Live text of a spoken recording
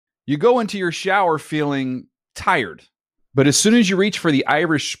You go into your shower feeling tired, but as soon as you reach for the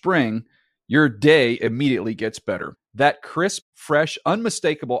Irish Spring, your day immediately gets better. That crisp, fresh,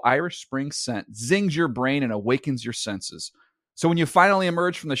 unmistakable Irish Spring scent zings your brain and awakens your senses. So when you finally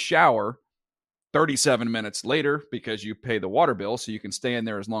emerge from the shower 37 minutes later, because you pay the water bill so you can stay in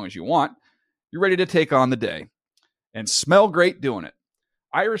there as long as you want, you're ready to take on the day and smell great doing it.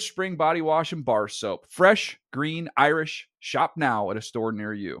 Irish Spring Body Wash and Bar Soap. Fresh, green, Irish. Shop now at a store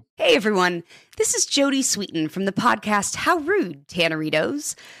near you. Hey, everyone. This is Jody Sweeten from the podcast How Rude,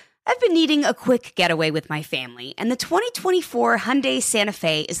 Tanneritos. I've been needing a quick getaway with my family, and the 2024 Hyundai Santa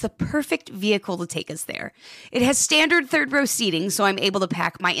Fe is the perfect vehicle to take us there. It has standard third-row seating, so I'm able to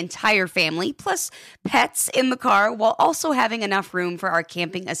pack my entire family, plus pets, in the car, while also having enough room for our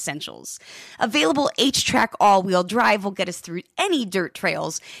camping essentials. Available H-Track all-wheel drive will get us through any dirt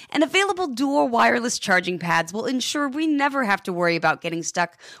trails, and available dual wireless charging pads will ensure we never have to worry about getting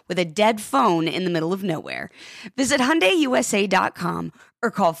stuck with a dead phone in the middle of nowhere. Visit HyundaiUSA.com or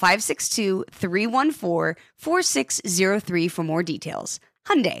call 562-314-4603 for more details.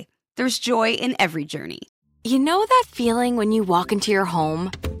 Hyundai, there's joy in every journey. You know that feeling when you walk into your home,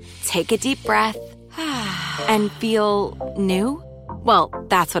 take a deep breath, and feel new? Well,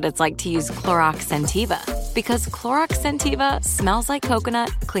 that's what it's like to use Clorox Scentiva. Because Clorox Scentiva smells like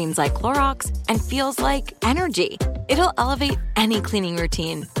coconut, cleans like Clorox, and feels like energy. It'll elevate any cleaning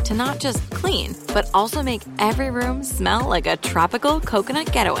routine to not just clean, but also make every room smell like a tropical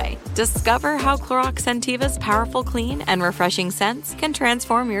coconut getaway. Discover how Clorox Scentiva's powerful clean and refreshing scents can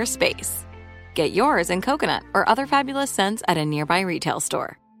transform your space. Get yours in coconut or other fabulous scents at a nearby retail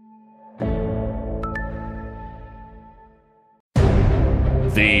store.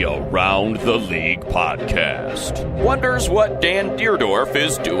 The Around the League podcast wonders what Dan Deerdorf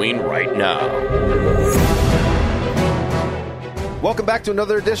is doing right now. Welcome back to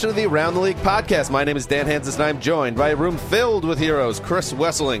another edition of the Around the League podcast. My name is Dan Hansis, and I'm joined by a room filled with heroes: Chris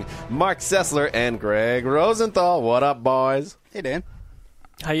Wesseling, Mark Sessler, and Greg Rosenthal. What up, boys? Hey, Dan.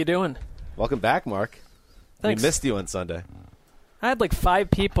 How you doing? Welcome back, Mark. Thanks. We missed you on Sunday. I had like 5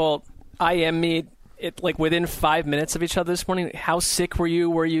 people IM me like within 5 minutes of each other this morning. How sick were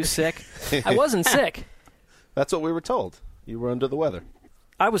you? Were you sick? I wasn't sick. That's what we were told. You were under the weather.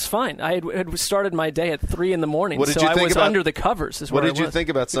 I was fine. I had started my day at 3 in the morning, What did so you I think was about- under the covers. What did you think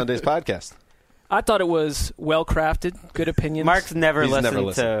about Sunday's podcast? I thought it was well crafted, good opinions. Mark's never He's listened never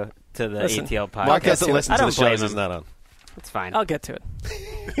listened. to the Listen, ATL podcast. Mark hasn't listened I to don't the shows blame he's him. not on. It's fine. I'll get to it.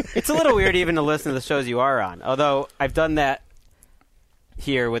 It's a little weird even to listen to the shows you are on. Although I've done that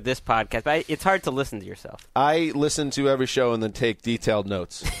here with this podcast. But it's hard to listen to yourself. I listen to every show and then take detailed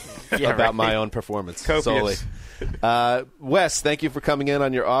notes Yeah, about right. my own performance Copious. solely. Wes, thank you for coming in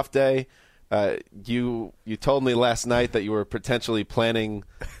on your off day. You told me last night that you were potentially planning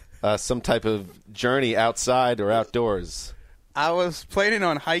some type of journey outside or outdoors. I was planning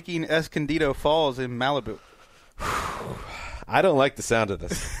on hiking Escondido Falls in Malibu. I don't like the sound of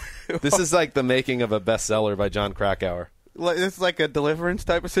this. This is like the making of a bestseller by John Krakauer. It's like a Deliverance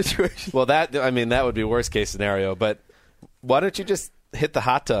type of situation. Well, that would be worst case scenario. But why don't you just hit the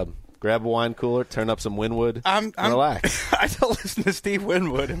hot tub, grab a wine cooler, turn up some Winwood, and relax? I don't listen to Steve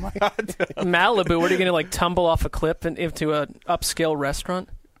Winwood in my hot tub. Malibu, what are you going to like tumble off a cliff into an upscale restaurant?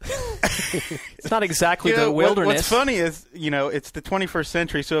 It's not exactly the wilderness. What's funny is, it's the 21st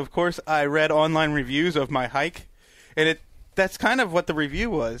century, so of course I read online reviews of my hike, and that's kind of what the review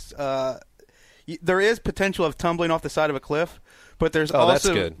was. There is potential of tumbling off the side of a cliff, but there's that's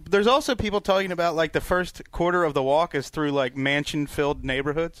good. There's also people talking about like the first quarter of the walk is through like mansion-filled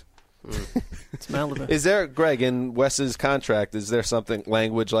neighborhoods. It's Malibu. Is there, Greg, in Wes's contract, is there something,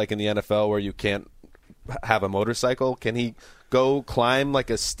 language like in the NFL where you can't have a motorcycle? Can he go climb like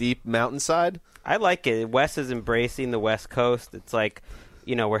a steep mountainside? I like it. Wes is embracing the West Coast. It's like,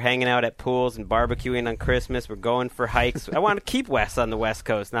 we're hanging out at pools and barbecuing on Christmas. We're going for hikes. I want to keep Wes on the West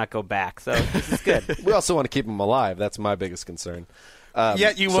Coast, not go back. So this is good. We also want to keep him alive. That's my biggest concern.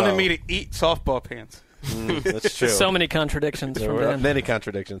 Yet you wanted me to eat softball pants. That's true. So many contradictions There from were Dan. many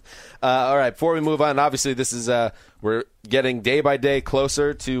contradictions. All right, before we move on, obviously this is we're getting day by day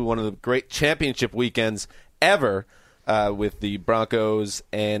closer to one of the great championship weekends ever with the Broncos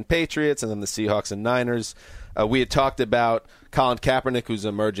and Patriots, and then the Seahawks and Niners. We had talked about Colin Kaepernick, who's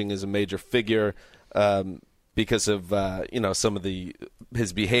emerging as a major figure because of some of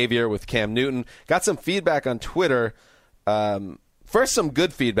his behavior with Cam Newton. Got some feedback on Twitter. First, some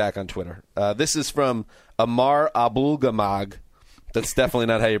good feedback on Twitter. This is from Amar Abulgamag. That's definitely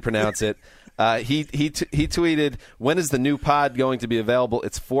not how you pronounce it. He tweeted, "When is the new pod going to be available?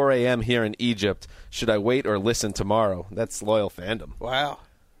 It's 4 a.m. here in Egypt. Should I wait or listen tomorrow?" That's loyal fandom. Wow.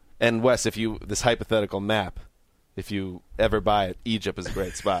 And Wes, this hypothetical map, if you ever buy it, Egypt is a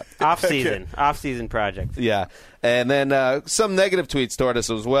great spot. Off-season project. Yeah. And then some negative tweets toward us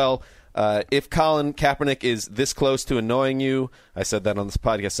as well. If Colin Kaepernick is this close to annoying you, I said that on this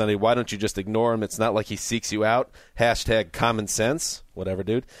podcast Sunday, why don't you just ignore him? It's not like he seeks you out. # common sense. Whatever,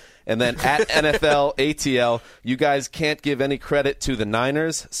 dude. And then at NFL ATL, you guys can't give any credit to the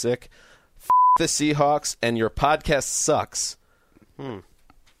Niners. Sick. The Seahawks, and your podcast sucks.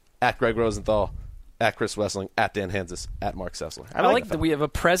 At Greg Rosenthal, at Chris Wessling, at Dan Hansis, at Mark Sessler. I like that we have a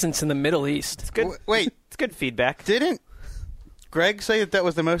presence in the Middle East. It's good. Wait, it's good feedback. Didn't Greg say that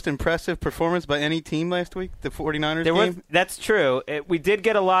was the most impressive performance by any team last week, the 49ers game? That's true. We did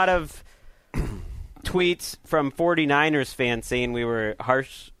get a lot of tweets from 49ers fans saying we were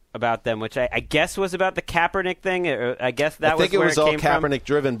harsh about them, which I guess was about the Kaepernick thing. I guess that was where it came from. I think it was all Kaepernick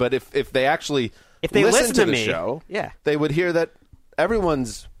driven, but if they actually listen to the me, show, yeah, they would hear that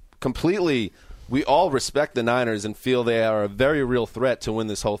everyone's completely – we all respect the Niners and feel they are a very real threat to win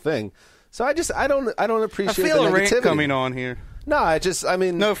this whole thing. So I don't appreciate I feel the a rant negativity coming on here.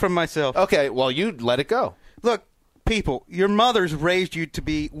 No, from myself. Okay, well, you let it go. Look, people, your mothers raised you to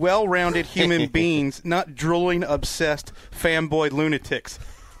be well-rounded human beings, not drooling, obsessed, fanboy lunatics.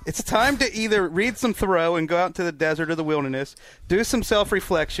 It's time to either read some Thoreau and go out to the desert or the wilderness, do some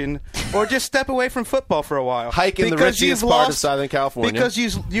self-reflection, or just step away from football for a while. Hike in the richest part of Southern California. Because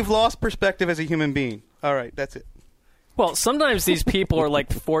you've lost perspective as a human being. All right, that's it. Well, sometimes these people are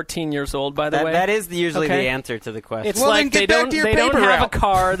like 14 years old, by the way. That is usually the answer to the question. It's like they don't have a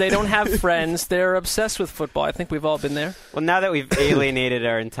car, they don't have friends, they're obsessed with football. I think we've all been there. Well, now that we've alienated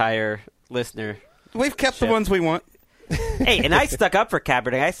our entire listener, we've kept the ones we want. Hey, and I stuck up for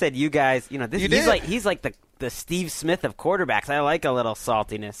Kaepernick. I said, you guys, he's like the Steve Smith of quarterbacks. I like a little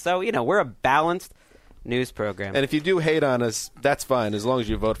saltiness. So, we're a balanced news program. And if you do hate on us, that's fine, as long as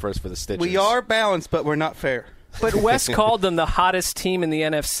you vote for us for the Stitches. We are balanced, but we're not fair. But Wes called them the hottest team in the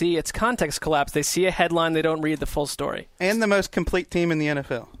NFC. It's context collapse. They see a headline, they don't read the full story. And the most complete team in the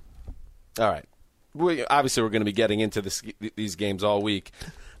NFL. All right. Obviously, we're going to be getting into these games all week.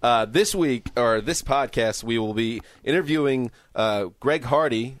 This week, or this podcast, we will be interviewing Greg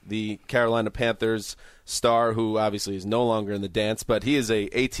Hardy, the Carolina Panthers star, who obviously is no longer in the dance, but he is a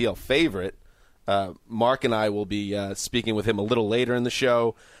ATL favorite. Mark and I will be speaking with him a little later in the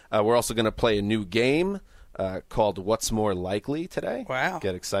show. We're also going to play a new game called What's More Likely today. Wow.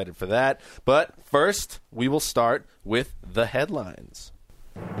 Get excited for that. But first, we will start with the headlines.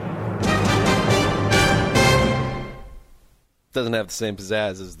 Doesn't have the same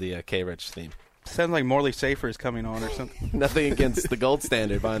pizzazz as the K-Rich theme. Sounds like Morley Safer is coming on or something. Nothing against the gold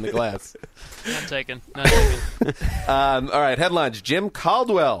standard behind the glass. Not taken. All right, headlines. Jim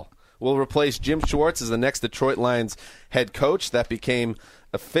Caldwell will replace Jim Schwartz as the next Detroit Lions head coach. That became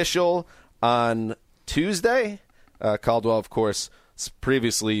official on Tuesday. Caldwell, of course,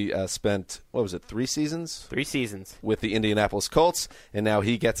 previously spent, 3 seasons? 3 seasons. With the Indianapolis Colts, and now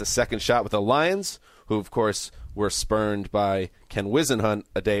he gets a second shot with the Lions, who, of course, were spurned by Ken Whisenhunt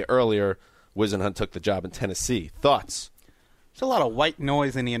a day earlier. Whisenhunt took the job in Tennessee. Thoughts? There's a lot of white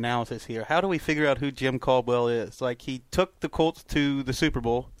noise in the analysis here. How do we figure out who Jim Caldwell is? Like, he took the Colts to the Super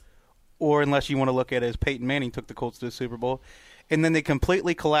Bowl, or unless you want to look at it as Peyton Manning took the Colts to the Super Bowl, and then they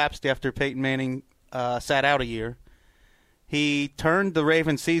completely collapsed after Peyton Manning sat out a year. He turned the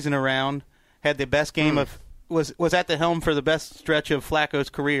Ravens season around, had the best game of was at the helm for the best stretch of Flacco's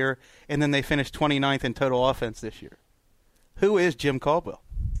career, and then they finished 29th in total offense this year. Who is Jim Caldwell?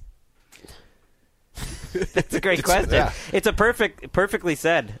 That's a great question. Yeah. It's a perfectly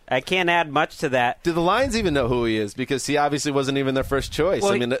said. I can't add much to that. Do the Lions even know who he is? Because he obviously wasn't even their first choice.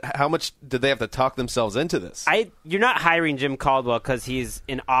 Well, I mean, how much did they have to talk themselves into this? You're not hiring Jim Caldwell because he's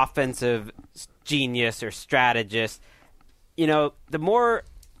an offensive genius or strategist. The more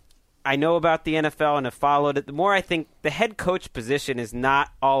I know about the NFL and have followed it, the more I think the head coach position is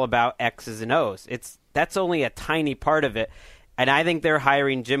not all about X's and O's. That's only a tiny part of it. And I think they're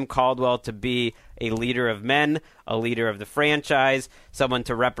hiring Jim Caldwell to be a leader of men, a leader of the franchise, someone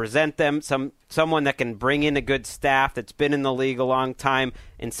to represent them, someone that can bring in a good staff that's been in the league a long time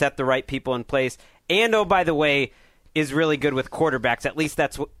and set the right people in place. And, oh, by the way, is really good with quarterbacks. At least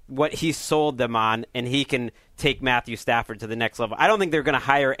that's what he sold them on, and he can take Matthew Stafford to the next level. I don't think they're going to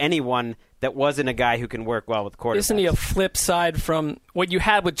hire anyone that wasn't a guy who can work well with quarterbacks. Isn't he a flip side from what you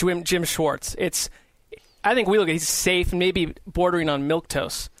had with Jim Schwartz? I think we look at he's safe, maybe bordering on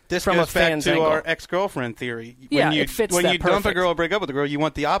milquetoast. This from goes a fan's back to angle. Our ex-girlfirriend theory. It fits when that you dump a perfect. girl or break up with a girl, you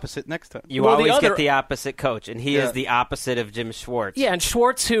want the opposite next time. You always get the opposite coach, and he is the opposite of Jim Schwartz. Yeah, and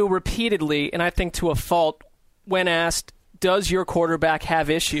Schwartz, who repeatedly, and I think to a fault, when asked, does your quarterback have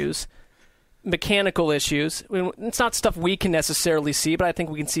issues, mechanical issues? I mean, it's not stuff we can necessarily see, but I think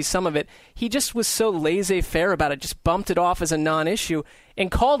we can see some of it. He just was so laissez-faire about it, just bumped it off as a non-issue.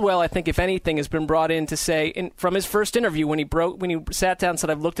 And Caldwell, I think, if anything, has been brought in to say, from his first interview when he sat down and said,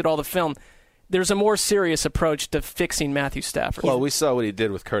 I've looked at all the film, there's a more serious approach to fixing Matthew Stafford. Well, we saw what he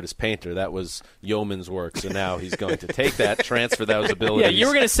did with Curtis Painter. That was yeoman's work. So now he's going to take that, transfer those abilities. Yeah, you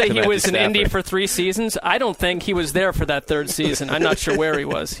were going to say he was in Stafford. Indy for 3 seasons. I don't think he was there for that 3rd season. I'm not sure where he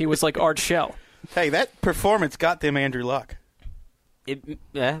was. He was like Art Shell. Hey, that performance got them Andrew Luck.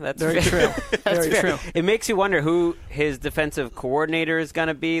 That's Very true. Very true. It makes you wonder who his defensive coordinator is going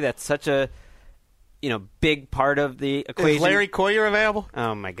to be. That's such a big part of the equation. Is Larry Coyer available?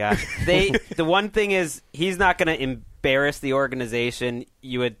 Oh my gosh. The one thing is he's not going to embarrass the organization.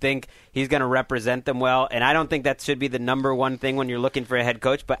 You would think he's going to represent them well, and I don't think that should be the number one thing when you're looking for a head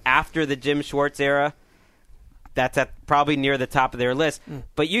coach. But after the Jim Schwartz era, that's probably near the top of their list.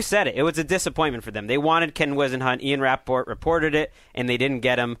 But you said it. It was a disappointment for them. They wanted Ken Wisenhunt. Ian Rappaport reported it, and they didn't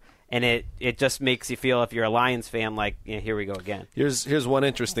get him. And it just makes you feel, if you're a Lions fan, like, here we go again. Here's one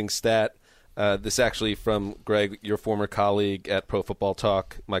interesting stat. This actually from Greg, your former colleague at Pro Football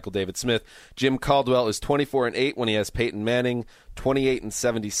Talk, Michael David Smith. Jim Caldwell is 24-8 when he has Peyton Manning,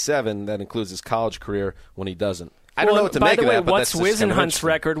 28-77. That includes his college career when he doesn't. I don't know what to make of that. By the way, what's but that's just kind of Wisenhunt's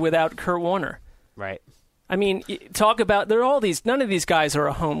record without Kurt Warner? Right. I mean, talk about there are all these. None of these guys are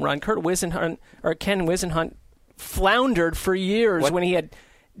a home run. Ken Wisenhunt floundered for years when he had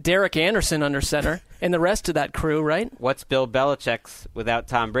Derek Anderson under center and the rest of that crew, right? What's Bill Belichick's without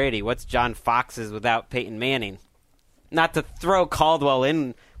Tom Brady? What's John Fox's without Peyton Manning? Not to throw Caldwell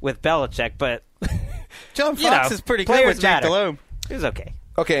in with Belichick, but John Fox is pretty good with Jake Delhomme. It was okay.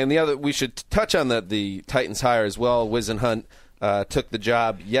 Okay, and the other, we should touch on the Titans hire as well. Wisenhunt took the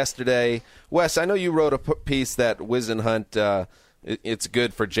job yesterday. Wes, I know you wrote a piece that Wisenhunt, it's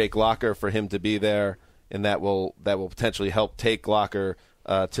good for Jake Locker for him to be there, and that will potentially help take Locker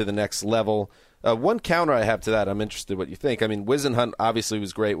to the next level. One counter I have to that, I'm interested in what you think. I mean, Wisenhunt obviously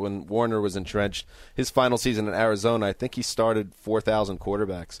was great when Warner was entrenched. His final season in Arizona, I think he started 4,000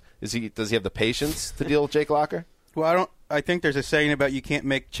 quarterbacks. Does he have the patience to deal with Jake Locker? Well, I think there's a saying about you can't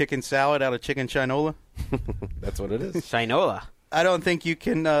make chicken salad out of chicken shinola. That's what it is. Shinola. I don't think you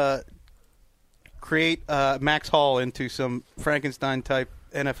can create Max Hall into some Frankenstein-type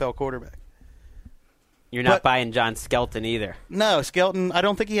NFL quarterback. You're not buying John Skelton either. No, Skelton, I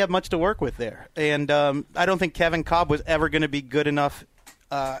don't think he had much to work with there. And I don't think Kevin Kolb was ever going to be good enough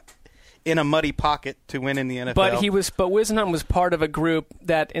in a muddy pocket to win in the NFL. But Wisenhunt was part of a group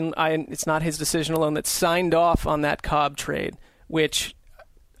that, it's not his decision alone, that signed off on that Kolb trade, which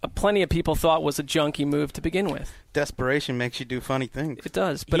plenty of people thought was a junky move to begin with. Desperation makes you do funny things. It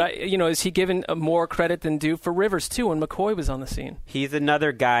does. But is he given more credit than due for Rivers, too, when McCoy was on the scene? He's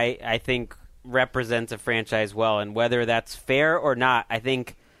another guy, I think, represents a franchise well, and whether that's fair or not, I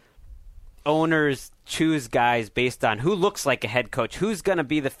think owners choose guys based on who looks like a head coach, who's going to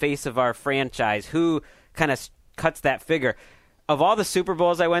be the face of our franchise, who kind of cuts that figure. Of all the Super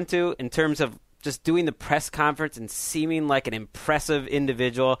Bowls I went to, in terms of just doing the press conference and seeming like an impressive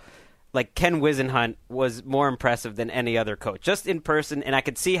individual, like Ken Wisenhunt was more impressive than any other coach, just in person, and I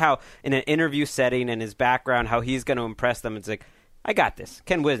could see how in an interview setting and his background, how he's going to impress them. It's like, I got this.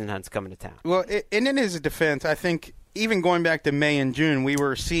 Ken Wisenhunt's coming to town. Well, and in his defense, I think even going back to May and June, we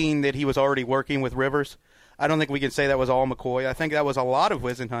were seeing that he was already working with Rivers. I don't think we can say that was all McCoy. I think that was a lot of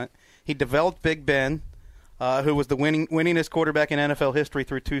Wisenhunt. He developed Big Ben, who was the winningest quarterback in NFL history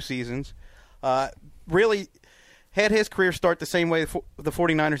through 2 seasons. Really had his career start the same way the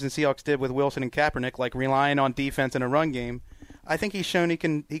 49ers and Seahawks did with Wilson and Kaepernick, like relying on defense and a run game. I think he's shown he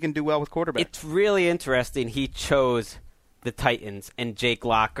can do well with quarterbacks. It's really interesting he chose the Titans and Jake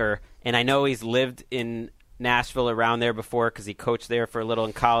Locker, and I know he's lived in Nashville around there before because he coached there for a little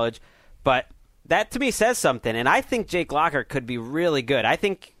in college, but that to me says something, and I think Jake Locker could be really good. I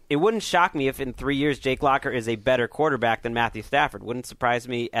think it wouldn't shock me if in 3 years Jake Locker is a better quarterback than Matthew Stafford. Wouldn't surprise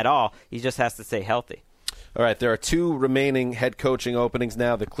me at all. He just has to stay healthy. All right, there are 2 remaining head coaching openings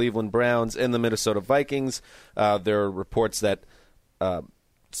now, the Cleveland Browns and the Minnesota Vikings. There are reports that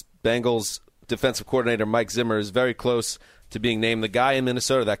Bengals defensive coordinator Mike Zimmer is very close to being named the guy in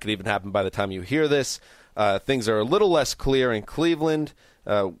Minnesota. That could even happen by the time you hear this. Things are a little less clear in Cleveland.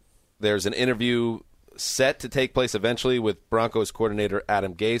 There's an interview set to take place eventually with Broncos coordinator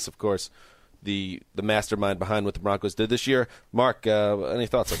Adam Gase, of course, the mastermind behind what the Broncos did this year. Mark, any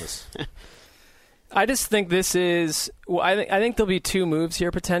thoughts on this? I just think this is I think there'll be 2 moves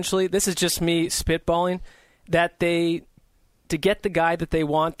here potentially. This is just me spitballing, that to get the guy that they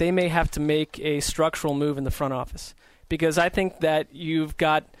want, they may have to make a structural move in the front office. because I think that you've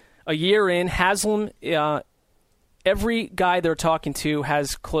got a year in. Haslam, every guy they're talking to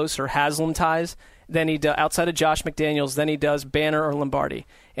has closer Haslam ties than he does outside of Josh McDaniels than he does Banner or Lombardi.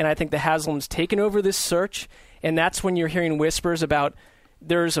 And I think the Haslam's taken over this search, and that's when you're hearing whispers about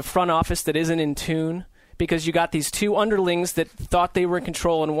there's a front office that isn't in tune because you got these two underlings that thought they were in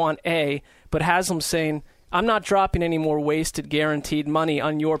control and want A, but Haslam's saying, I'm not dropping any more wasted guaranteed money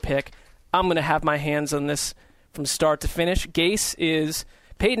on your pick. I'm going to have my hands on this from start to finish. Gase is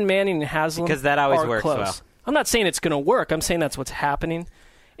Peyton Manning and Haslam because that always are works close. well. I'm not saying it's going to work. I'm saying that's what's happening.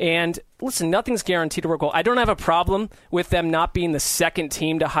 And listen, nothing's guaranteed to work well. I don't have a problem with them not being the second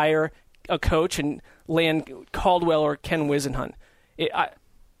team to hire a coach and land Caldwell or Ken Wisenhunt.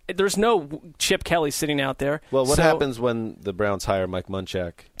 There's no Chip Kelly sitting out there. Well, what happens when the Browns hire Mike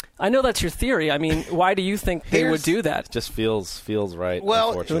Munchak? I know that's your theory. I mean, why do you think they would do that? It just feels right.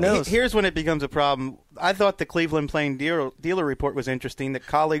 Well, who knows? Here's when it becomes a problem. I thought the Cleveland Plain Dealer report was interesting, that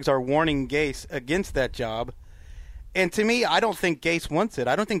colleagues are warning Gase against that job. And to me, I don't think Gase wants it.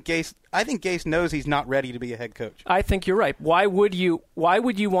 I think Gase knows he's not ready to be a head coach. I think you're right. Why would you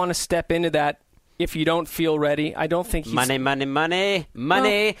want to step into that if you don't feel ready? I don't think he's... Money.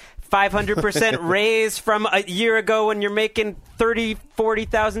 500% raise from a year ago when you're making $30,000,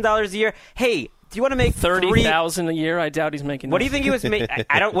 $40,000 a year. Hey, do you want to make $30,000 a year? I doubt he's making that. What do you think he was making?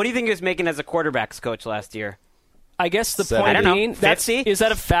 What do you think he was making as a quarterbacks coach last year? I guess the 70. point I don't know, being, 50? is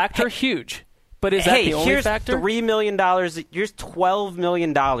that a factor? Huge. But is that the only here's factor? $3 million. Here's $12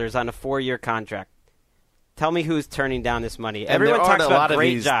 million on a 4-year contract. Tell me who's turning down this money. And Everyone there aren't talks a lot about of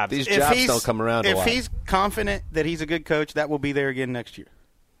great these- jobs. these jobs don't come around a lot. If he's confident that he's a good coach, that will be there again next year.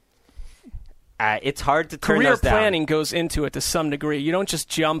 It's hard to turn Career those down. planning goes into it to some degree. You don't just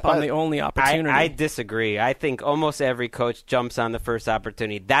jump on the only opportunity. I disagree. I think almost every coach jumps on the first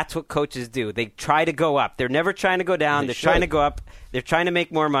opportunity. That's what coaches do. They try to go up. They're never trying to go down. They're trying to go up. They're trying to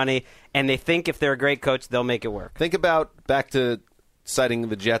make more money, and they think if they're a great coach, they'll make it work. Think about back to citing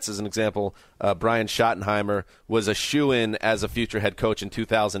the Jets as an example. Brian Schottenheimer was a shoo-in as a future head coach in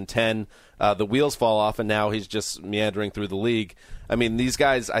 2010. The wheels fall off, and now he's just meandering through the league. I mean, these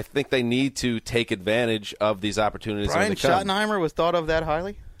guys, I think they need to take advantage of these opportunities. Brian Schottenheimer was thought of that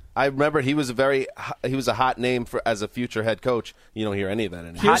highly? I remember he was a hot name as a future head coach. You don't hear any of that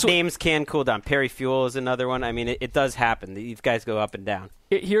anymore. Hot names can cool down. Perry Fuel is another one. I mean, it does happen. These guys go up and down.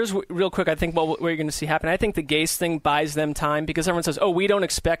 Here's real quick, I think what you're going to see happen. I think the Gase thing buys them time because everyone says, we don't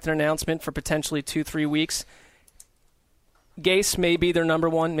expect an announcement for potentially 2-3 weeks. Gase may be their number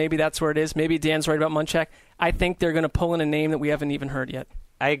one. Maybe that's where it is. Maybe Dan's right about Munchak. I think they're going to pull in a name that we haven't even heard yet.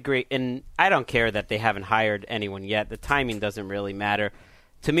 I agree. And I don't care that they haven't hired anyone yet. The timing doesn't really matter.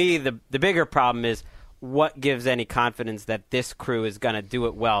 To me, the bigger problem is what gives any confidence that this crew is going to do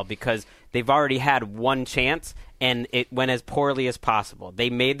it well, because they've already had one chance and it went as poorly as possible.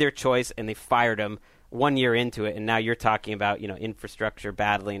 They made their choice and they fired him 1 year into it, and now you're talking about infrastructure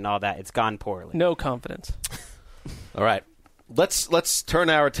battling and all that. It's gone poorly. No confidence. All right. Let's turn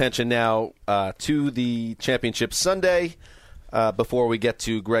our attention now to the championship Sunday before we get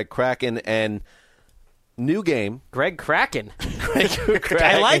to Greg Kraken and new game. Greg Kraken. Greg Kraken.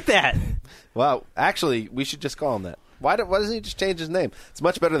 I like that. Wow. Actually, we should just call him that. Why doesn't he just change his name? It's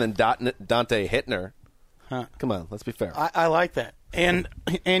much better than Dante Hittner. Huh. Come on, let's be fair. I like that. And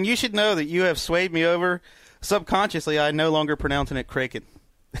you should know that you have swayed me over. Subconsciously, I'm no longer pronouncing it Kraken.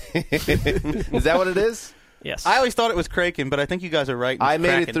 Is that what it is? Yes. I always thought it was Kraken, but I think you guys are right. I made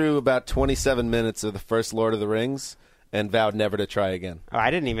Kraken. it through about 27 minutes of the first Lord of the Rings and vowed never to try again. Oh,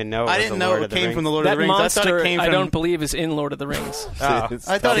 I didn't even know. I didn't know it came from the Lord of that the Rings. monster, I thought it came from, I don't believe is in Lord of the Rings. Oh.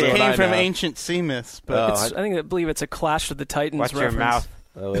 I thought it came from know. ancient sea myths. But I believe it's a Clash of the Titans Watch reference. your mouth.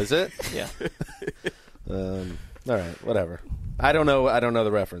 Oh, is it? Yeah. All right, whatever. I don't know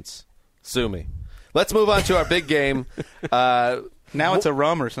the reference. Sue me. Let's move on to our big game. now it's a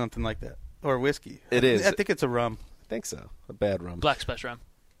rum or something like that, or whiskey. It is. I think it's a rum. I think so. A bad rum. Black Special rum.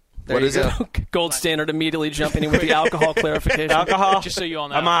 What is it? Gold standard immediately jumping in with the alcohol clarification. Alcohol. Just so you all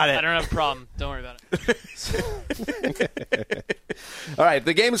know. I'm on it. I don't have a problem. Don't worry about it. All right,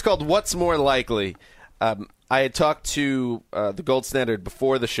 the game is called What's More Likely. I had talked to the Gold Standard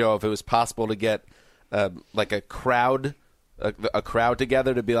before the show if it was possible to get like a crowd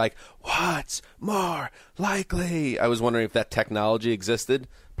together to be like, what's more likely? I was wondering if that technology existed.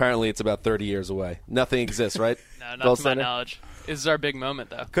 Apparently, it's about 30 years away. Nothing exists, right? No, not Gold to my Standard? knowledge. This is our big moment,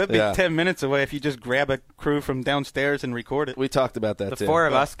 though. Could be Yeah. 10 minutes away if you just grab a crew from downstairs and record it. We talked about that, The too. four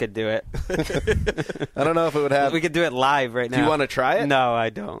of us could do it. I don't know if it would have... We could do it live right now. Do you want to try it? No, I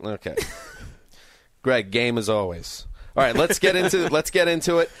don't. Okay. Greg, game as always. All right, let's get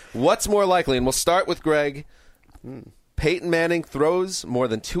into it. What's more likely? And we'll start with Greg. Peyton Manning throws more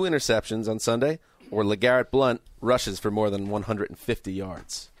than 2 interceptions on Sunday, or LeGarrette Blount rushes for more than 150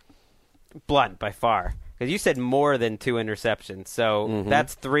 yards? Blunt by far, because you said more than 2 interceptions, so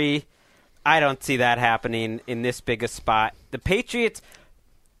that's 3. I don't see that happening in this big a spot. The Patriots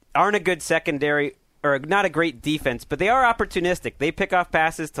aren't a good secondary or not a great defense, but they are opportunistic. They pick off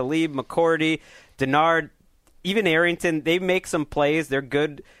passes to Talib, McCourty, Denard, even Arrington. They make some plays. They're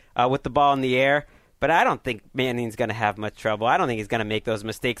good with the ball in the air. But I don't think Manning's going to have much trouble. I don't think he's going to make those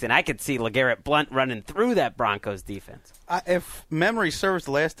mistakes. And I could see LeGarrette Blount running through that Broncos defense. If memory serves,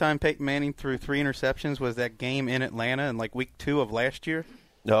 the last time Peyton Manning threw 3 interceptions was that game in Atlanta in like week 2 of last year.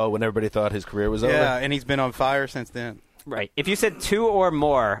 No, when everybody thought his career was over? Yeah, and he's been on fire since then. Right. If you said 2 or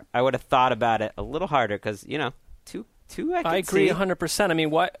more, I would have thought about it a little harder because, two I agree see. 100%. I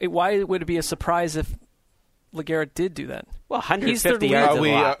mean, why would it be a surprise if LeGarrette did do that? Well, 150 He's their yards lead-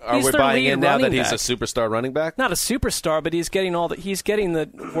 is a lot. Are He's we their buying lead in now that running he's a back. superstar running back? Not a superstar, but he's getting the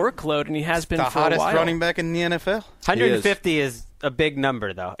workload, and he has been The for a hottest while. running back in the NFL. 150 is a big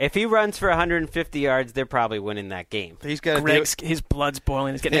number, though. If he runs for 150 yards, they're probably winning that game. He's got to Greg's, his blood's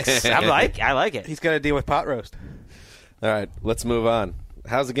boiling. He's getting excited. I like it. He's got to deal with pot roast. All right, let's move on.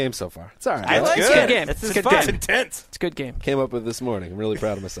 How's the game so far? It's all right. I like It's it. a good game. This It's is a good fun. game. Intense. It's a good game. Came up with this morning. I'm really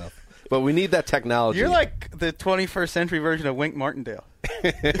proud of myself. But we need that technology. You're like the 21st century version of Wink Martindale.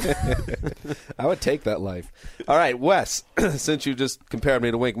 I would take that life. All right, Wes, since you just compared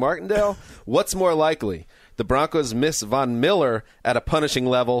me to Wink Martindale, what's more likely? The Broncos miss Von Miller at a punishing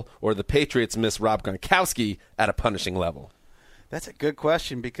level, or the Patriots miss Rob Gronkowski at a punishing level? That's a good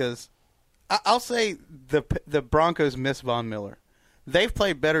question because I'll say the Broncos miss Von Miller. They've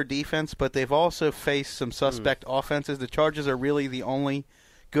played better defense, but they've also faced some suspect offenses. The Chargers are really the only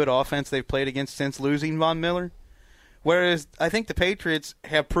good offense they've played against since losing Von Miller. Whereas I think the Patriots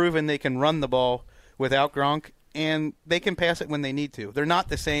have proven they can run the ball without Gronk, and they can pass it when they need to. They're not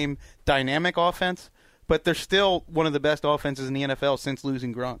the same dynamic offense, but they're still one of the best offenses in the NFL since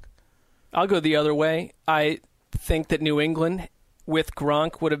losing Gronk. I'll go the other way. I think that New England, with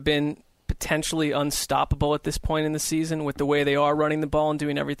Gronk, would have been potentially unstoppable at this point in the season with the way they are running the ball and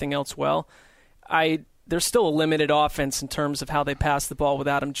doing everything else well. There's still a limited offense in terms of how they pass the ball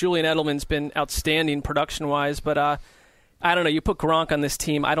without him. Julian Edelman's been outstanding production-wise, but I don't know. You put Gronk on this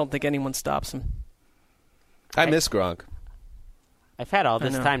team, I don't think anyone stops him. I miss Gronk. I've had all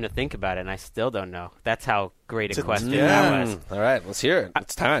this know. time to think about it, and I still don't know. That's how great a question that was. All right, let's hear it.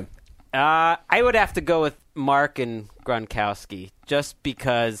 It's time. I would have to go with Mark and Gronkowski just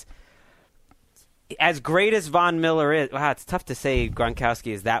because as great as Von Miller is, it's tough to say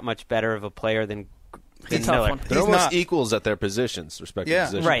Gronkowski is that much better of a player than Miller. One. They're almost equals at their positions, respective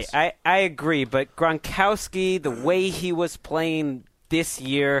positions. Right, I agree, but Gronkowski, the way he was playing this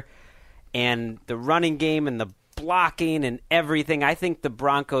year and the running game and the blocking and everything, I think the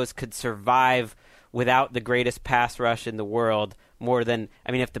Broncos could survive without the greatest pass rush in the world more than,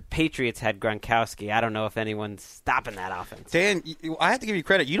 if the Patriots had Gronkowski, I don't know if anyone's stopping that offense. Dan, I have to give you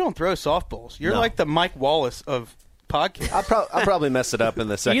credit. You don't throw softballs. You're like the Mike Wallace of podcasts. I'll probably mess it up in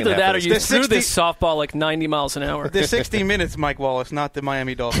the second Either half. that or of you this. threw this softball like 90 miles an hour. The 60 Minutes Mike Wallace, not the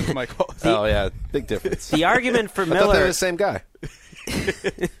Miami Dolphins Mike Wallace. Oh, yeah, big difference. The argument for I thought they were Miller, the same guy.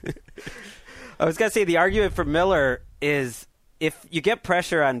 I was going to say the argument for Miller is if you get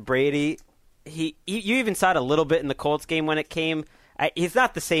pressure on Brady, you even saw it a little bit in the Colts game when it came. He's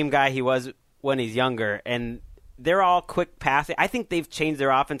not the same guy he was when he's younger, and they're all quick passing. I think they've changed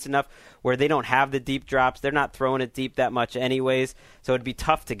their offense enough where they don't have the deep drops. They're not throwing it deep that much anyways, so it'd be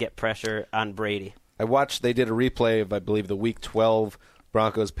tough to get pressure on Brady. I watched, they did a replay of, I believe, the Week 12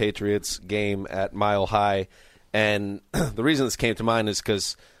 Broncos-Patriots game at Mile High, and the reason this came to mind is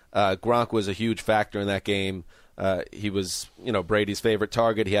because Gronk was a huge factor in that game. He was, Brady's favorite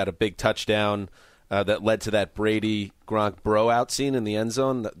target. He had a big touchdown that led to that Brady-Gronk bro-out scene in the end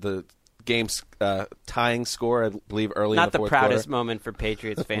zone. The game's tying score, I believe, early in the fourth quarter. Not the proudest moment for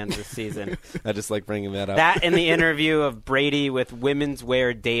Patriots fans this season. I just like bringing that up. That and the interview of Brady with Women's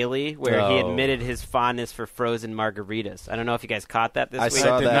Wear Daily, where he admitted his fondness for frozen margaritas. I don't know if you guys caught that this I week.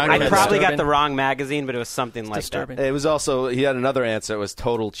 saw that. I probably got Disturbing. the wrong magazine, but it was something like disturbing. that. It was also, he had another answer. It was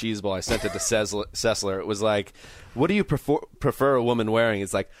total cheeseball. I sent it to Sessler. It was like, what do you prefer a woman wearing?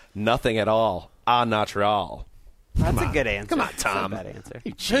 It's like, nothing at all. Au natural. That's a good answer. Come on, That's not a Tom. bad answer.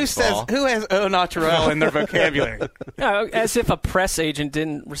 Who has au naturel in their vocabulary? Yeah, as if a press agent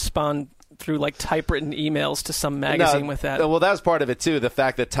didn't respond through like typewritten emails to some magazine with that. Well, that was part of it, too. The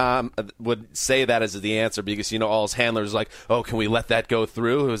fact that Tom would say that as the answer because, all his handlers like, oh, can we let that go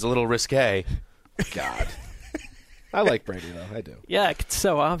through? It was a little risque. God. I like Brady, though. I do. Yeah, it's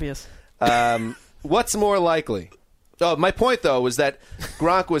so obvious. What's more likely? Oh, my point though was that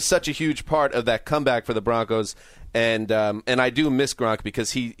Gronk was such a huge part of that comeback for the Broncos, and I do miss Gronk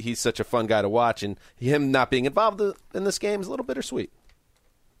because he's such a fun guy to watch, and him not being involved in this game is a little bittersweet.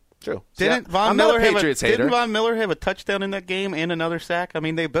 True. Didn't I'm not a Patriots hater. Didn't Von Miller have a touchdown in that game and another sack? I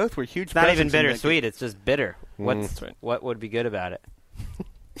mean, they both were huge. It's not even presence in that bittersweet. game. It's just bitter. What would be good about it?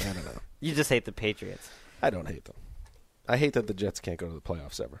 I don't know. You just hate the Patriots. I don't hate them. I hate that the Jets can't go to the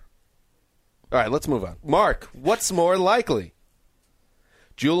playoffs ever. All right, let's move on. Mark, what's more likely?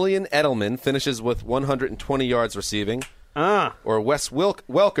 Julian Edelman finishes with 120 yards receiving, or Wes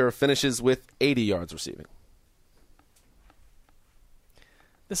Welker finishes with 80 yards receiving.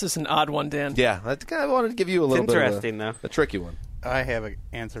 This is an odd one, Dan. Yeah, I wanted to give you a little bit interesting, of a tricky one. I have an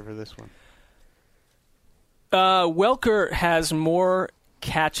answer for this one. Welker has more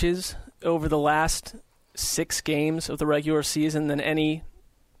catches over the last 6 games of the regular season than any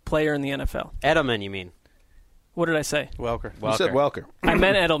player in the NFL. Edelman, you mean? What did I say? Welker. You said Welker. I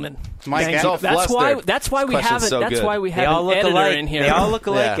meant Edelman. Mike Thank Adams. you. That's why we haven't. So that's good. why we They have all an look editor alike. in here. They all look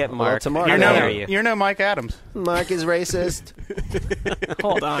alike Yeah, at Mark. well, to Mark. I hear you. You're no Mike Adams. Mark is racist.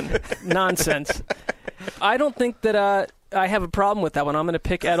 Hold on. Nonsense. I don't think that I have a problem with that one. I'm going to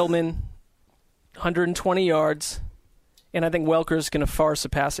pick Edelman, 120 yards, and I think Welker's going to far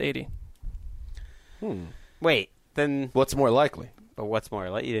surpass 80. Wait, then What's more likely? but what's more?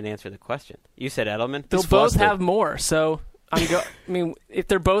 You didn't answer the question. You said Edelman. They'll He's both flustered. have more, so I mean,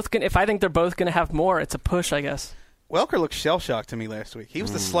 if I think they're both going to have more, it's a push, I guess. Welker looked shell-shocked to me last week. He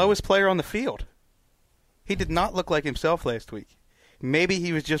was the slowest player on the field. He did not look like himself last week. Maybe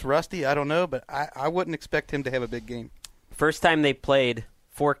he was just rusty. I don't know, but I wouldn't expect him to have a big game. First time they played,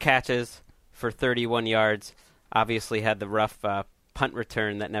 4 catches for 31 yards. Obviously had the rough punt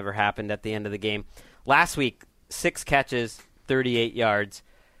return that never happened at the end of the game. Last week, 6 catches, 38 yards.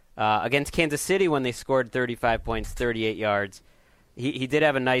 Against Kansas City when they scored 35 points, 38 yards. He did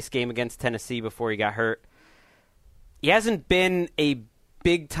have a nice game against Tennessee before he got hurt. He hasn't been a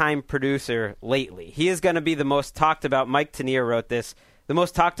big-time producer lately. He is going to be the most talked about. Mike Tanier wrote this. The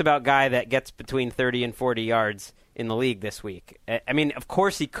most talked about guy that gets between 30 and 40 yards in the league this week. I mean, of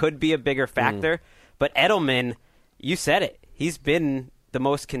course he could be a bigger factor, but Edelman, you said it. He's been the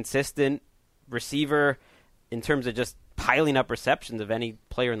most consistent receiver in terms of just piling up receptions of any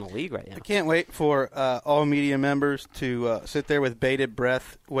player in the league right now. I can't wait for all media members to sit there with bated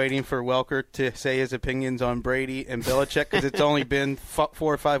breath waiting for Welker to say his opinions on Brady and Belichick because it's only been 4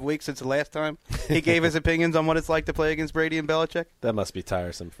 or 5 weeks since the last time he gave his opinions on what it's like to play against Brady and Belichick. That must be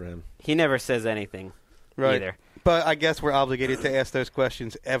tiresome for him. He never says anything either. But I guess we're obligated to ask those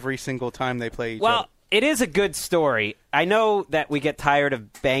questions every single time they play each other. Well, it is a good story. I know that we get tired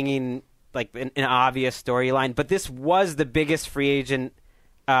of banging like an obvious storyline, but this was the biggest free agent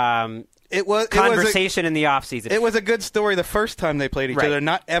conversation in the offseason. It was a good story the first time they played each Right. other,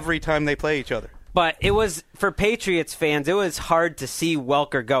 not every time they play each other. But it was, for Patriots fans, it was hard to see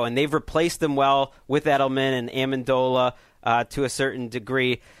Welker go, and they've replaced him well with Edelman and Amendola to a certain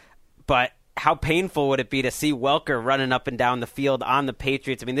degree. But how painful would it be to see Welker running up and down the field on the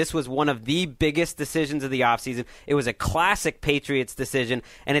Patriots? I mean, this was one of the biggest decisions of the offseason. It was a classic Patriots decision,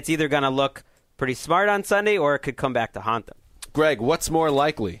 and it's either going to look pretty smart on Sunday or it could come back to haunt them. Greg, what's more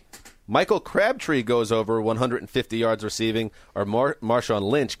likely? Michael Crabtree goes over 150 yards receiving, or Marshawn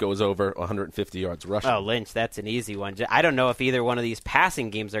Lynch goes over 150 yards rushing? Oh, Lynch, that's an easy one. I don't know if either one of these passing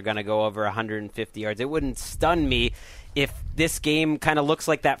games are going to go over 150 yards. It wouldn't stun me if this game kind of looks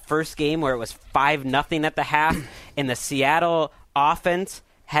like that first game where it was 5-0 at the half and the Seattle offense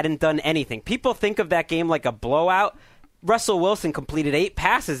hadn't done anything. People think of that game like a blowout. Russell Wilson completed 8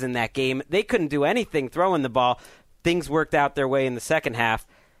 passes in that game. They couldn't do anything throwing the ball. Things worked out their way in the second half.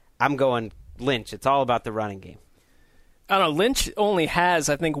 I'm going Lynch. It's all about the running game. I don't know. Lynch only has,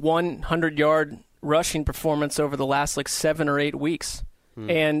 I think, 100-yard rushing performance over the last 7 or 8 weeks.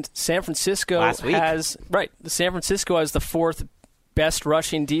 And San Francisco has San Francisco has the 4th best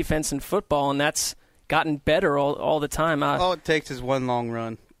rushing defense in football, and that's gotten better all the time. All it takes is one long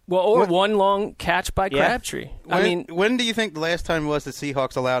run. Well, or one long catch by Crabtree. When do you think the last time was the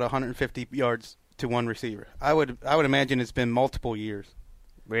Seahawks allowed 150 yards to one receiver? I would imagine it's been multiple years.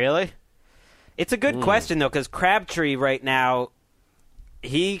 Really? It's a good question, though, because Crabtree right now,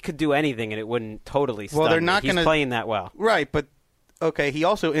 he could do anything and it wouldn't totally stun they're me. not He's gonna, playing that well. Right, but, okay, he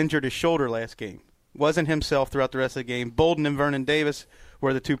also injured his shoulder last game. Wasn't himself throughout the rest of the game. Bolden and Vernon Davis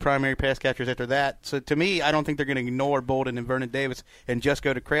were the 2 primary pass catchers after that. So, to me, I don't think they're going to ignore Bolden and Vernon Davis and just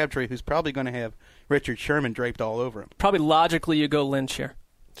go to Crabtree, who's probably going to have Richard Sherman draped all over him. Probably logically you go Lynch here.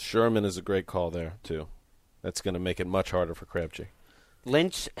 Sherman is a great call there, too. That's going to make it much harder for Crabtree.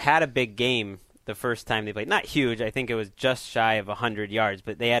 Lynch had a big game the first time they played. Not huge. I think it was just shy of 100 yards,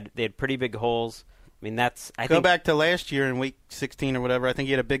 but they had pretty big holes. I mean, Go back to last year in week 16 or whatever. I think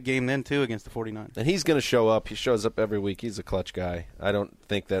he had a big game then, too, against the 49ers. And he's going to show up. He shows up every week. He's a clutch guy. I don't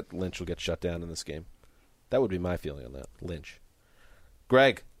think that Lynch will get shut down in this game. That would be my feeling on that. Lynch.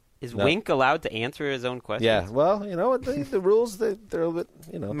 Greg. Is Wink allowed to answer his own questions? Yeah. Well, you know, the rules, they're a little bit,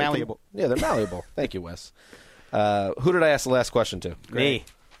 malleable. They're malleable. Thank you, Wes. Who did I ask the last question to? Me.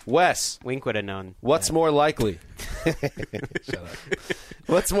 Wes. Wink would have known. What's more likely? Shut up.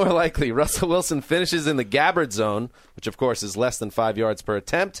 What's more likely? Russell Wilson finishes in the Gabbard zone, which of course is less than 5 yards per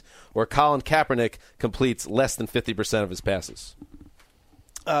attempt, or Colin Kaepernick completes less than 50% of his passes?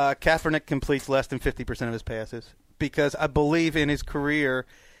 Kaepernick completes less than 50% of his passes because I believe in his career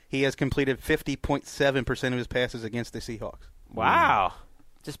he has completed 50.7% of his passes against the Seahawks. Wow.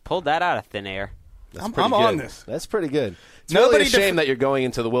 Just pulled that out of thin air. I'm on this. That's pretty good. It's really a shame that you're going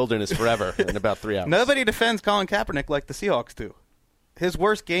into the wilderness forever in about 3 hours. Nobody defends Colin Kaepernick like the Seahawks do. His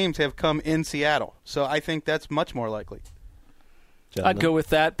worst games have come in Seattle, so I think that's much more likely. I'd go with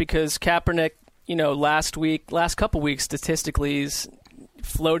that because Kaepernick, last couple weeks statistically he's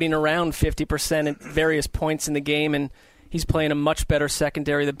floating around 50% at various points in the game, and he's playing a much better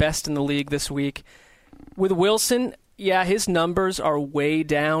secondary, the best in the league this week. With Wilson, yeah, his numbers are way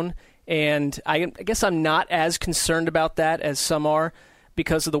down. And I guess I'm not as concerned about that as some are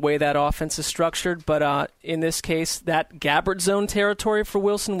because of the way that offense is structured. But in this case, that Gabbard zone territory for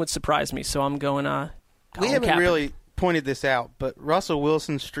Wilson would surprise me. So I'm going We haven't Kaepernick. really pointed this out, but Russell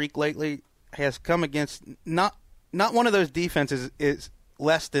Wilson's streak lately has come against not one of those defenses is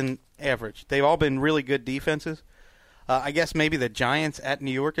less than average. They've all been really good defenses. I guess maybe the Giants at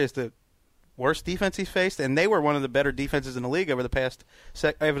New York is the worst defense he's faced, and they were one of the better defenses in the league over the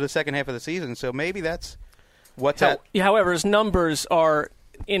second half of the season. So maybe that's what's at. Yeah, however, his numbers are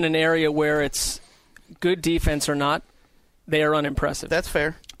in an area where it's good defense or not, they are unimpressive. That's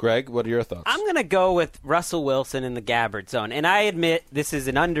fair. Greg, what are your thoughts? I'm going to go with Russell Wilson in the Gabbard zone, and I admit this is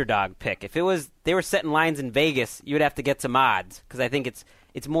an underdog pick. If they were setting lines in Vegas, you would have to get some odds because I think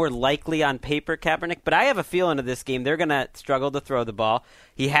it's more likely on paper, Kaepernick. But I have a feeling of this game they're going to struggle to throw the ball.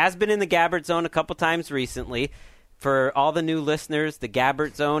 He has been in the Gabbard zone a couple times recently. For all the new listeners, the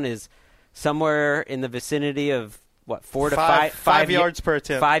Gabbard zone is somewhere in the vicinity of, 4 to 5 yards per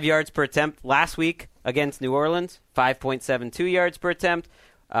attempt. 5 yards per attempt. Last week against New Orleans, 5.72 yards per attempt.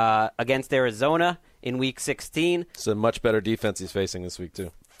 Against Arizona in Week 16. It's a much better defense he's facing this week,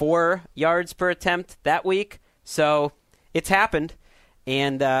 too. 4 yards per attempt that week. So it's happened.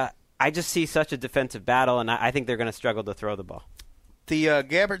 And I just see such a defensive battle, and I think they're going to struggle to throw the ball. The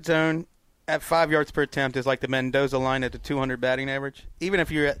Gabbard zone at 5 yards per attempt is like the Mendoza line at the 200 batting average. Even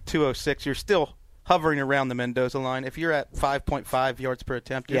if you're at 206, you're still hovering around the Mendoza line. If you're at 5.5 yards per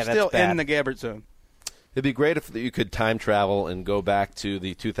attempt, you're still in the Gabbard zone. It'd be great if you could time travel and go back to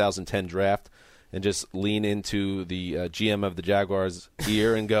the 2010 draft and just lean into the GM of the Jaguars'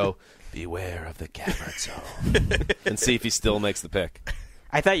 ear and go, beware of the Gabbard zone, and see if he still makes the pick.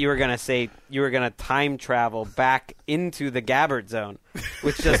 I thought you were going to say you were going to time travel back into the Gabbard zone,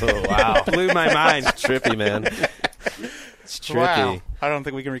 which just blew my mind. It's trippy, man. It's trippy. Wow. I don't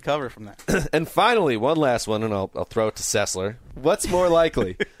think we can recover from that. And finally, one last one, and I'll throw it to Sessler. What's more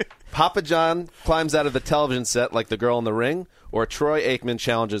likely? Papa John climbs out of the television set like the girl in the ring, or Troy Aikman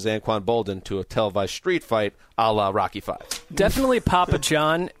challenges Anquan Bolden to a televised street fight a la Rocky V? Definitely Papa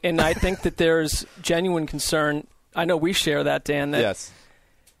John, and I think that there's genuine concern. I know we share that, Dan. That, yes.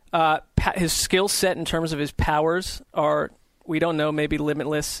 His skill set in terms of his powers are, we don't know, maybe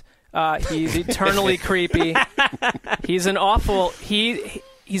limitless. He's eternally creepy. He's an awful...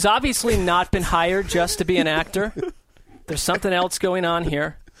 He's obviously not been hired just to be an actor. There's something else going on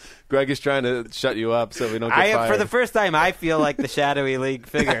here. Greg is trying to shut you up so we don't get fired. For the first time, I feel like the shadowy league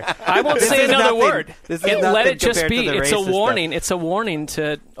figure. I won't say another word. Let it just be. It's a warning. Stuff. It's a warning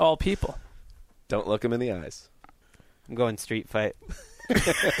to all people. Don't look him in the eyes. I'm going street fight.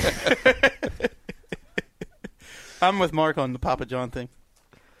 I'm with Mark on the Papa John thing.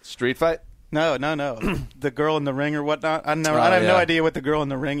 Street fight? No. The girl in the ring or whatnot. I have no idea what the girl in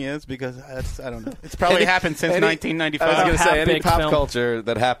the ring is because I don't know. It's probably happened since 1995. I was going to say, any pop film. culture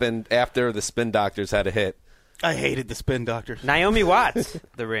that happened after the Spin Doctors had a hit. I hated the Spin Doctors. Naomi Watts,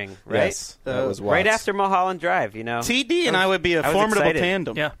 the ring, right? Yes, that was Watts. Right after Mulholland Drive, you know. TD and I would be a formidable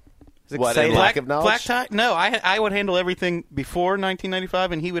tandem. Yeah. What, in lack of knowledge? Black tie? No, I would handle everything before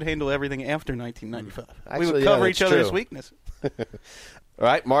 1995, and he would handle everything after 1995. Actually, we would cover yeah, each other's true. weakness. All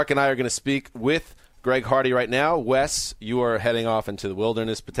right, Mark and I are going to speak with Greg Hardy right now. Wes, you are heading off into the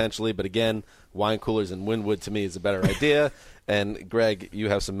wilderness potentially, but again, wine coolers in Wynwood to me is a better idea. And Greg, you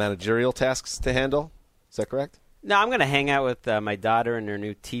have some managerial tasks to handle. Is that correct? No, I'm going to hang out with my daughter and her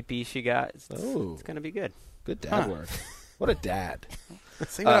new teepee she got. It's going to be good. Good dad work. What a dad.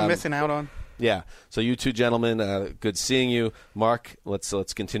 See what I'm missing out on? Yeah. So you two gentlemen, good seeing you. Mark, let's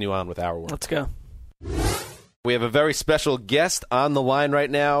continue on with our work. Let's go. We have a very special guest on the line right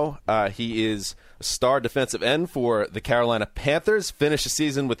now. He is a star defensive end for the Carolina Panthers. Finished the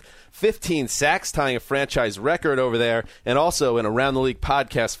season with 15 sacks, tying a franchise record over there, and also an Around the League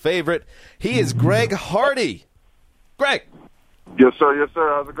podcast favorite. He is Greg Hardy. Greg. Yes, sir. Yes, sir.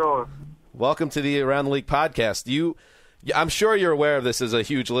 How's it going? Welcome to the Around the League podcast. I'm sure you're aware of this as a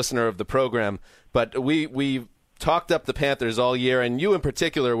huge listener of the program, but we talked up the Panthers all year, and you in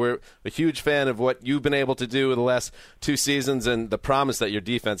particular were a huge fan of what you've been able to do the last 2 seasons and the promise that your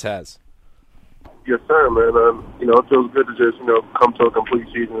defense has. Yes, sir, man. It feels good to just, come to a complete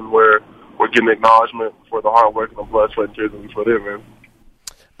season where we're getting acknowledgement for the hard work and the blood, sweat, and tears that we put in,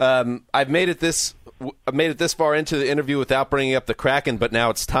 man. I've made it this far into the interview without bringing up the Kraken, but now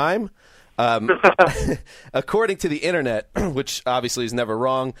it's time. According to the internet, which obviously is never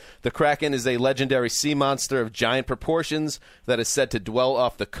wrong, the Kraken is a legendary sea monster of giant proportions that is said to dwell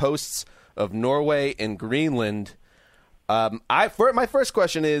off the coasts of Norway and Greenland. My first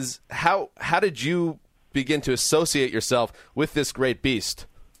question is, how did you begin to associate yourself with this great beast?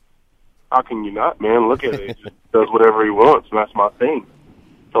 How can you not, man? Look at it. He just does whatever he wants, and that's my thing.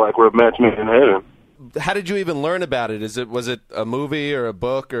 I feel like we're a match made in heaven. How did you even learn about it? Was it a movie or a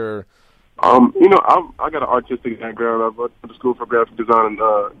book or? I got an artistic background. I went to school for graphic design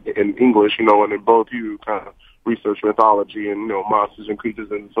in English, and in both you kind of research mythology and, monsters and creatures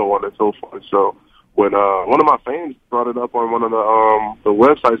and so on and so forth. So when one of my fans brought it up on one of the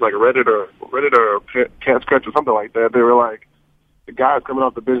websites, like Reddit or Cat Scratch or something like that, they were like, the guy's coming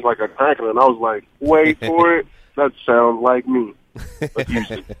off the bench like a Kraken, and I was like, wait for it. That sounds like me.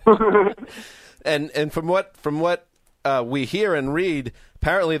 And from what we hear and read,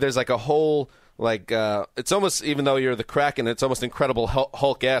 apparently there's like a whole, it's almost, even though you're the Kraken, it's almost Incredible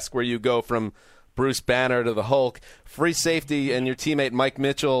Hulk-esque where you go from Bruce Banner to the Hulk. Free safety and your teammate Mike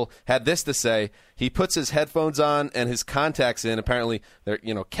Mitchell had this to say. He puts his headphones on and his contacts in. Apparently they're,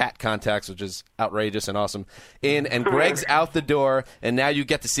 cat contacts, which is outrageous and awesome. And Greg's out the door, and now you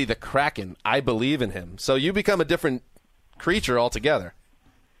get to see the Kraken. I believe in him. So you become a different creature altogether.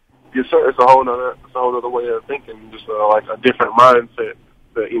 Yes, sir. It's a whole other way of thinking, just like a different mindset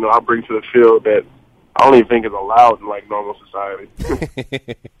that I bring to the field that I don't even think is allowed in normal society.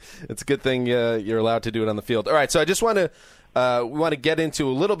 It's a good thing you're allowed to do it on the field. All right, so I just want to we want to get into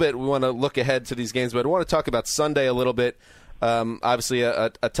a little bit. We want to look ahead to these games, but I want to talk about Sunday a little bit. Obviously, a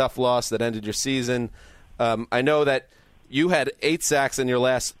tough loss that ended your season. I know that you had 8 sacks in your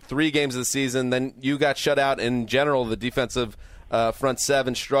last 3 games of the season. Then you got shut out. In general, the defensive front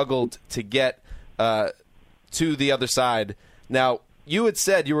 7 struggled to get to the other side. Now, you had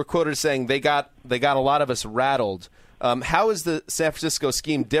said, you were quoted as saying they got a lot of us rattled. How is the San Francisco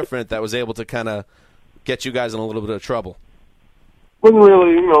scheme different that was able to kind of get you guys in a little bit of trouble? Wasn't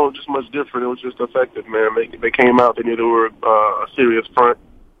really, just much different. It was just effective, man. They came out. They knew they were a serious front.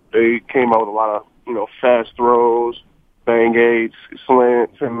 They came out with a lot of, fast throws, bang aids,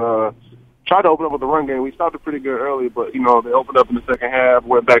 slants, and tried to open up with the run game. We started pretty good early, but, they opened up in the second half,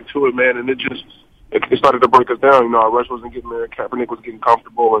 went back to it, man, and it started to break us down. Our rush wasn't getting there. Kaepernick was getting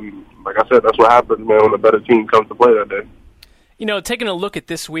comfortable, and like I said, that's what happens, man, when a better team comes to play that day. Taking a look at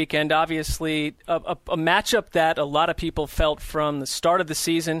this weekend, obviously a matchup that a lot of people felt from the start of the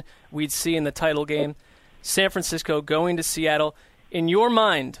season we'd see in the title game, San Francisco going to Seattle. In your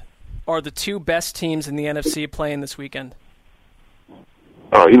mind, are the 2 best teams in the NFC playing this weekend?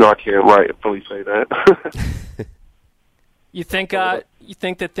 I can't rightfully say that. You think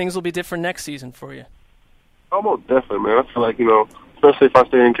that things will be different next season for you? Almost definitely, man. I feel like, especially if I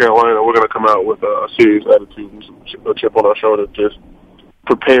stay in Carolina, we're going to come out with a serious attitude and a chip on our shoulder, just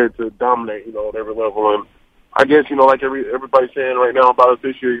prepared to dominate, at every level. And I guess, like everybody's saying right now about us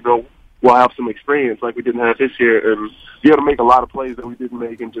this year, we'll have some experience like we didn't have this year, and be able to make a lot of plays that we didn't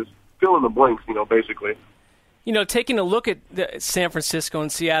make and just fill in the blanks, basically. Taking a look at San Francisco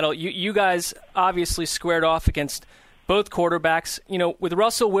and Seattle, you guys obviously squared off against both quarterbacks. With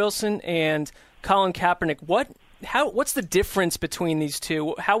Russell Wilson and Colin Kaepernick, what's the difference between these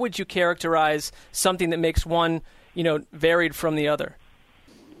two? How would you characterize something that makes one, varied from the other?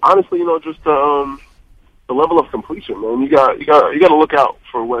 Honestly, just the level of completion, man. You got to look out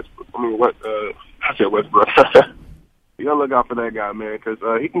for Westbrook. I said Westbrook. You got to look out for that guy, man, because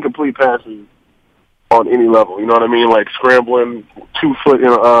he can complete passes on any level. You know what I mean? Like scrambling 2 foot in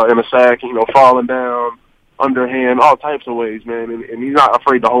a sack, you know, falling down, underhand, all types of ways, man. And he's not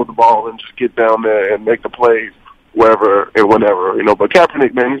afraid to hold the ball and just get down there and make the plays wherever and whenever, you know. But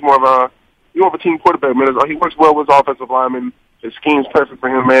Kaepernick, man, he's more of a team quarterback, man. He works well with his offensive linemen. His scheme's perfect for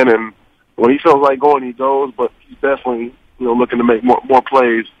him, man. And when he feels like going, he goes. But he's definitely, you know, looking to make more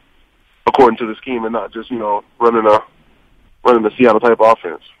plays according to the scheme and not just, you know, running the Seattle type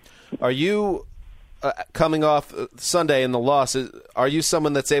offense. Are you coming off Sunday and the loss? Are you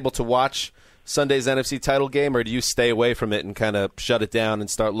someone that's able to watch Sunday's NFC title game, or do you stay away from it and kind of shut it down and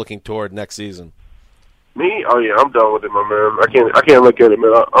start looking toward next season? Me? Oh yeah, I'm done with it, my man. I can't look at it,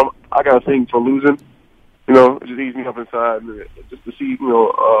 man. I got a thing for losing. You know, it just eats me up inside. Just to see, you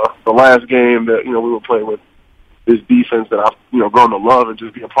know, the last game that, you know, we were playing with this defense that I've, you know, grown to love and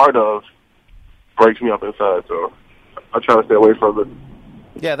just be a part of breaks me up inside. So I try to stay away from it.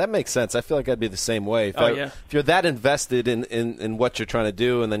 Yeah, that makes sense. I feel like I'd be the same way. If you're that invested in what you're trying to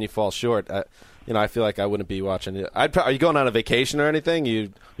do and then you fall short, you know, I feel like I wouldn't be watching it. Are you going on a vacation or anything?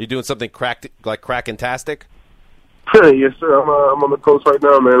 You doing something crackin-tastic? Yes, sir. I'm on the coast right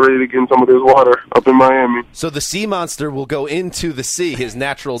now, man, ready to get in some of this water up in Miami. So the sea monster will go into the sea, his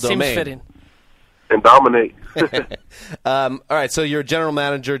natural domain. Seems fitting. And dominate. All right, so your general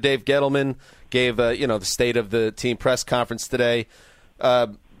manager, Dave Gettleman, gave you know, the state of the team press conference today.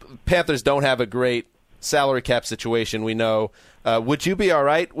 Panthers don't have a great salary cap situation, we know. Would you be all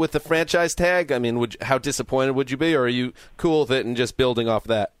right with the franchise tag? I mean, how disappointed would you be, or are you cool with it and just building off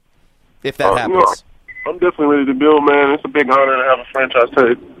that, if that happens? You know, I'm definitely ready to build, man. It's a big honor to have a franchise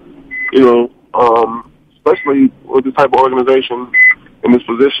tag, you know, especially with this type of organization in this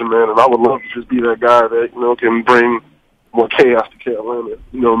position, man. And I would love to just be that guy that, you know, can bring more chaos to Carolina,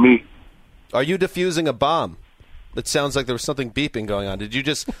 you know, me. Are you defusing a bomb? It sounds like there was something beeping going on. Did you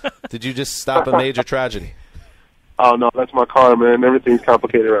just stop a major tragedy? Oh, no, that's my car, man. Everything's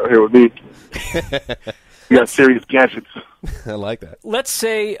complicated out here with me. You got serious gadgets. I like that. Let's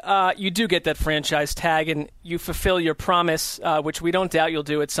say you do get that franchise tag and you fulfill your promise, which we don't doubt you'll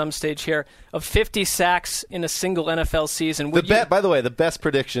do at some stage here, of 50 sacks in a single NFL season. By the way, the best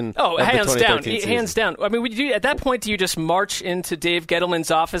prediction of the 2013 season. Hands down. I mean, at that point, do you just march into Dave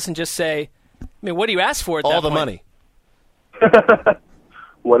Gettleman's office and just say, I mean, what do you ask for at that point? All the money.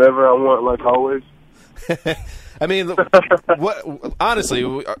 Whatever I want, like always. I mean, honestly,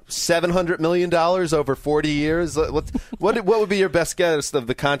 $700 million over 40 years? What would be your best guess of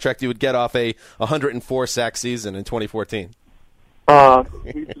the contract you would get off a 104-sack season in 2014?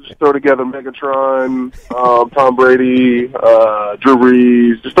 We just throw together Megatron, Tom Brady, Drew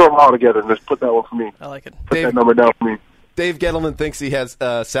Brees. Just throw them all together and just put that one for me. I like it. Put that number down for me. Dave Gettleman thinks he has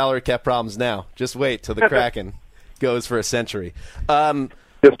salary cap problems now. Just wait till the Kraken goes for a century.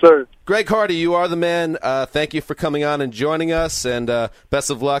 Yes, sir. Greg Hardy, you are the man. Thank you for coming on and joining us, and best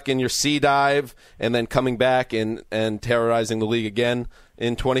of luck in your sea dive and then coming back and terrorizing the league again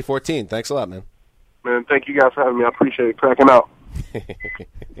in 2014. Thanks a lot, man. Man, thank you guys for having me. I appreciate it. Cracking out.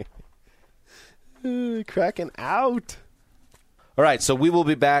 Cracking out. All right, so we will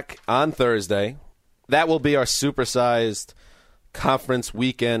be back on Thursday. That will be our supersized conference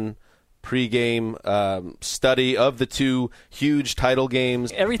weekend pregame study of the two huge title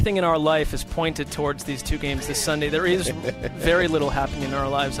games. Everything in our life is pointed towards these two games this Sunday. There is very little happening in our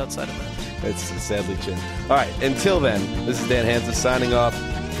lives outside of that. It's sadly true. All right, until then, this is Dan Hansa signing off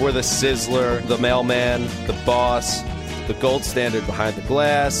for the Sizzler, the mailman, the boss, the gold standard behind the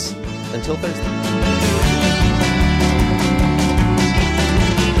glass. Until Thursday.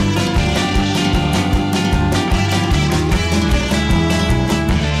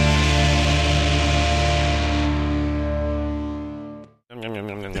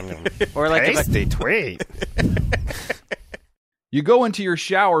 Or like tasty tweet. You go into your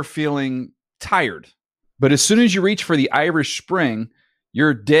shower feeling tired, but as soon as you reach for the Irish Spring,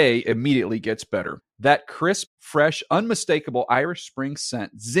 your day immediately gets better. That crisp, fresh, unmistakable Irish Spring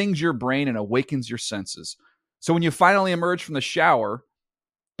scent zings your brain and awakens your senses. So when you finally emerge from the shower,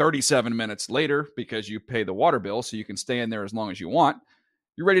 37 minutes later, because you pay the water bill so you can stay in there as long as you want,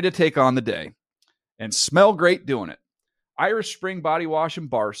 you're ready to take on the day and smell great doing it. Irish Spring Body Wash and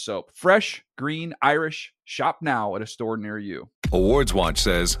Bar Soap. Fresh, green, Irish. Shop now at a store near you. Awards Watch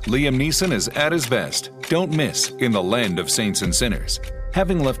says Liam Neeson is at his best. Don't miss In the Land of Saints and Sinners.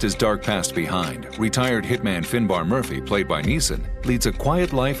 Having left his dark past behind, retired hitman Finbar Murphy, played by Neeson, leads a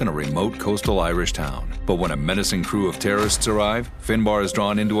quiet life in a remote coastal Irish town. But when a menacing crew of terrorists arrive, Finbar is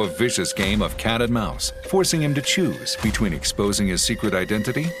drawn into a vicious game of cat and mouse, forcing him to choose between exposing his secret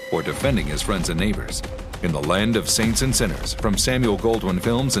identity or defending his friends and neighbors. in the Land of Saints and Sinners from Samuel Goldwyn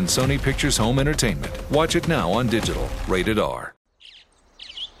Films and Sony Pictures Home Entertainment. Watch it now on digital. Rated R.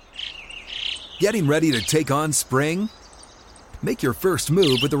 Getting ready to take on spring? Make your first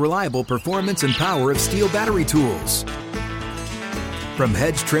move with the reliable performance and power of Steel battery tools. From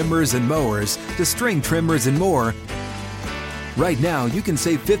hedge trimmers and mowers to string trimmers and more, right now you can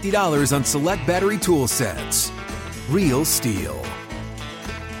save $50 on select battery tool sets. Real Steel.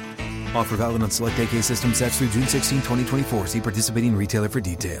 Offer valid on select AK system sets through June 16, 2024. See participating retailer for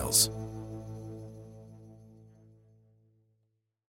details.